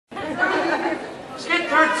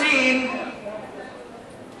13.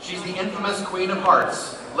 She's the infamous Queen of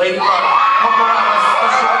Hearts, Lady Luck, Pocahontas, the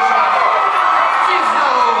short shot. She's no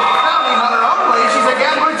bounty hunter only, she's a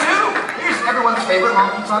gambler too. Here's everyone's favorite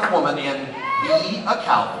honky-tonk woman in Be a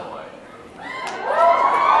Cowboy.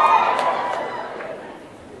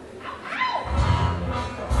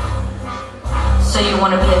 So you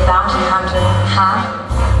want to be a bounty hunter, huh?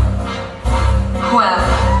 Well,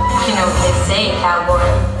 you know what they say, cowboy.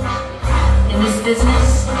 In this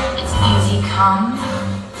business, it's easy come,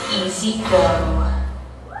 easy go.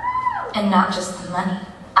 And not just the money,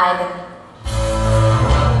 either.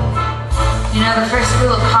 You know the first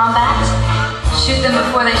rule of combat? Shoot them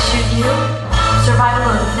before they shoot you.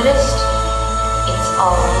 Survival of the fittest. It's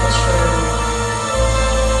all true.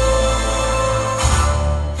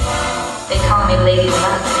 They call me Lady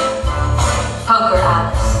Luck, Poker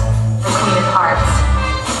Alice, the Queen of Hearts.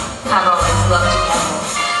 I've always loved to gamble,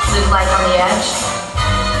 live life on the edge.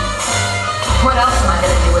 What else am I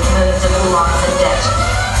gonna do with millions of oolongs in debt?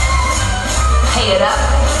 Pay it up?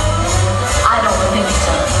 I don't think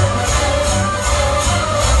so.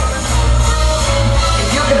 If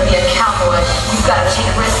you're gonna be a cowboy, you've gotta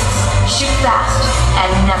take risks, shoot fast, and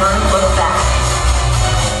never look back.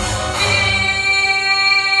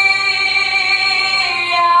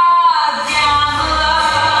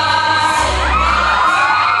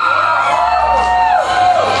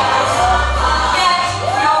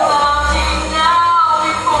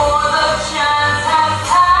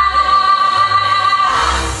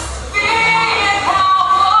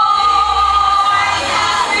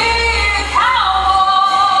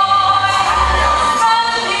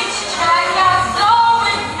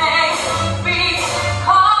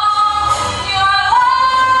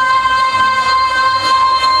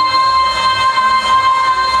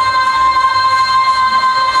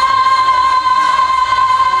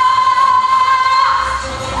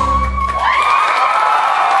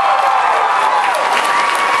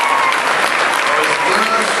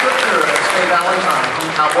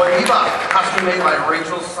 Made by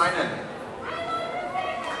Rachel Sinan.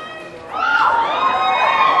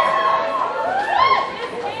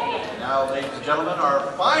 Now, ladies and gentlemen, our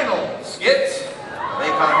final skit of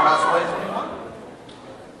A-Kon CosPlay 21.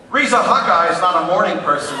 Riza Hawkeye is not a morning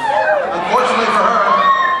person. Unfortunately for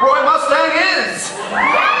her, Roy Mustang is.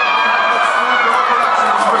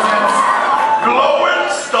 Productions presents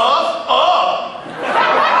Glowing Stuff Up.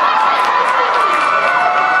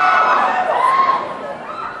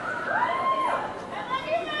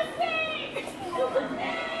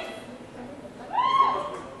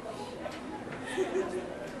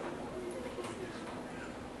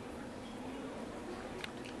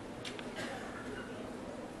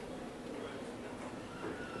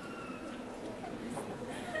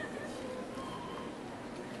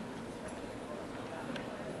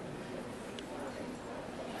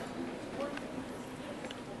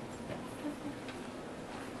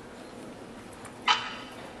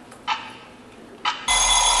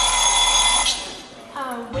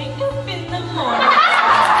 Wake up in the morning.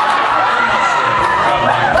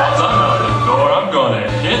 I'm gonna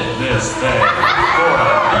hit this thing. Before I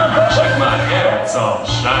leave, check my hair, it's all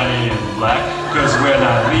shiny and black. Cause when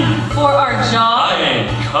I leave For our job? I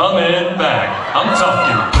ain't coming back. I'm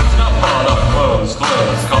talking putting up all our clothes,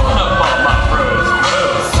 calling up all my bros.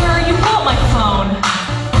 Sir, you pull my phone.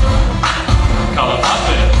 Call up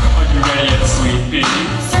Poppin', are you ready yet, sweet pea?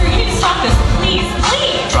 Sir, you need to stop this, please,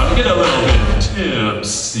 please. Trying to get a little bit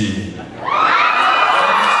tipsy.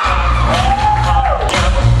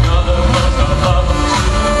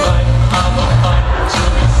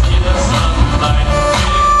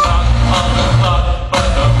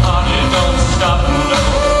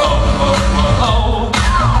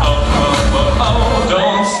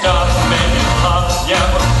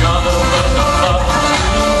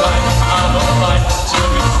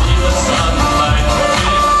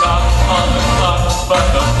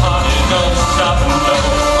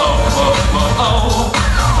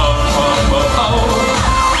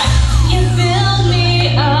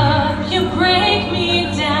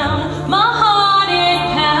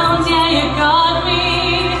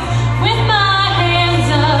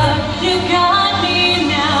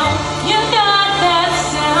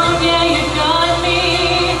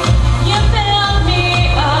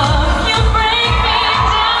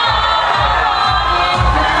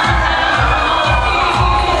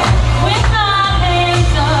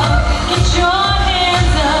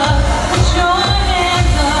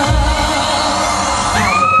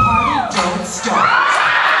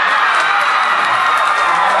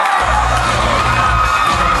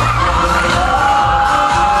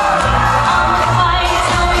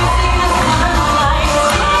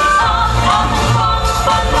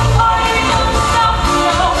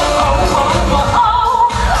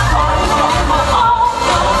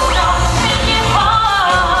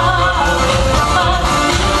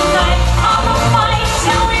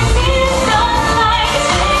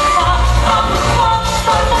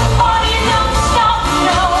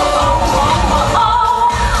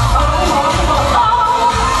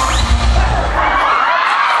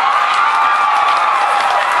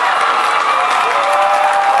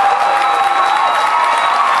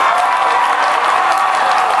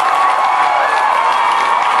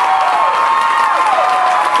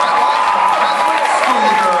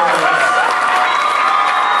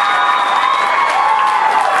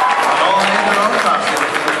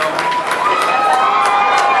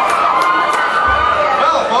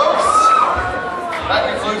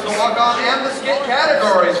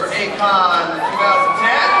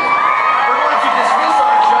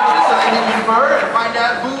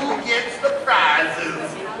 out who gets the prizes.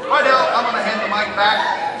 Right now, I'm going to hand the mic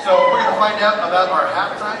back, so we're going to find out about our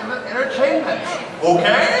halftime entertainment.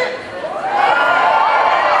 Okay?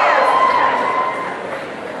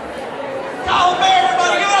 Oh, man,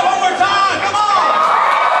 everybody, give it up one more time. Come on.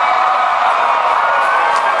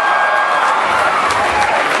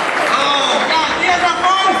 Oh, God, you guys have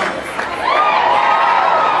fun?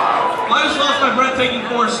 Well, I just lost my breath taking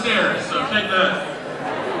 4 stairs, so take that.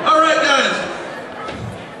 All right, guys.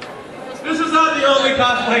 This is not the only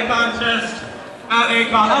cosplay contest at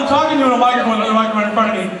A-Kon. I'm talking to a microphone with a microphone in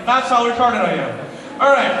front of me. That's how retarded I am.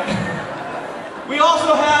 All right. We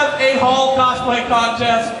also have a hall cosplay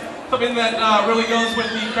contest, something that really goes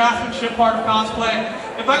with the craftsmanship part of cosplay.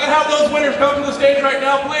 If I could have those winners come to the stage right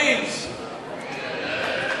now, please.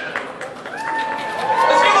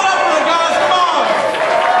 Let's give it up for them, guys. Come on.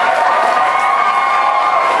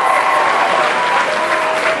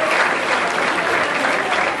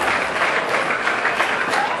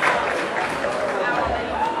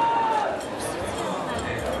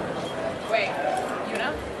 Wait, you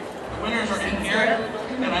know? The winners are in here,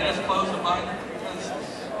 and I just closed the binder because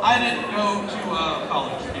I didn't go to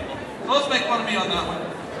college, people. So let's make fun of me on that one.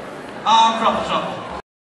 Truffle shuffle.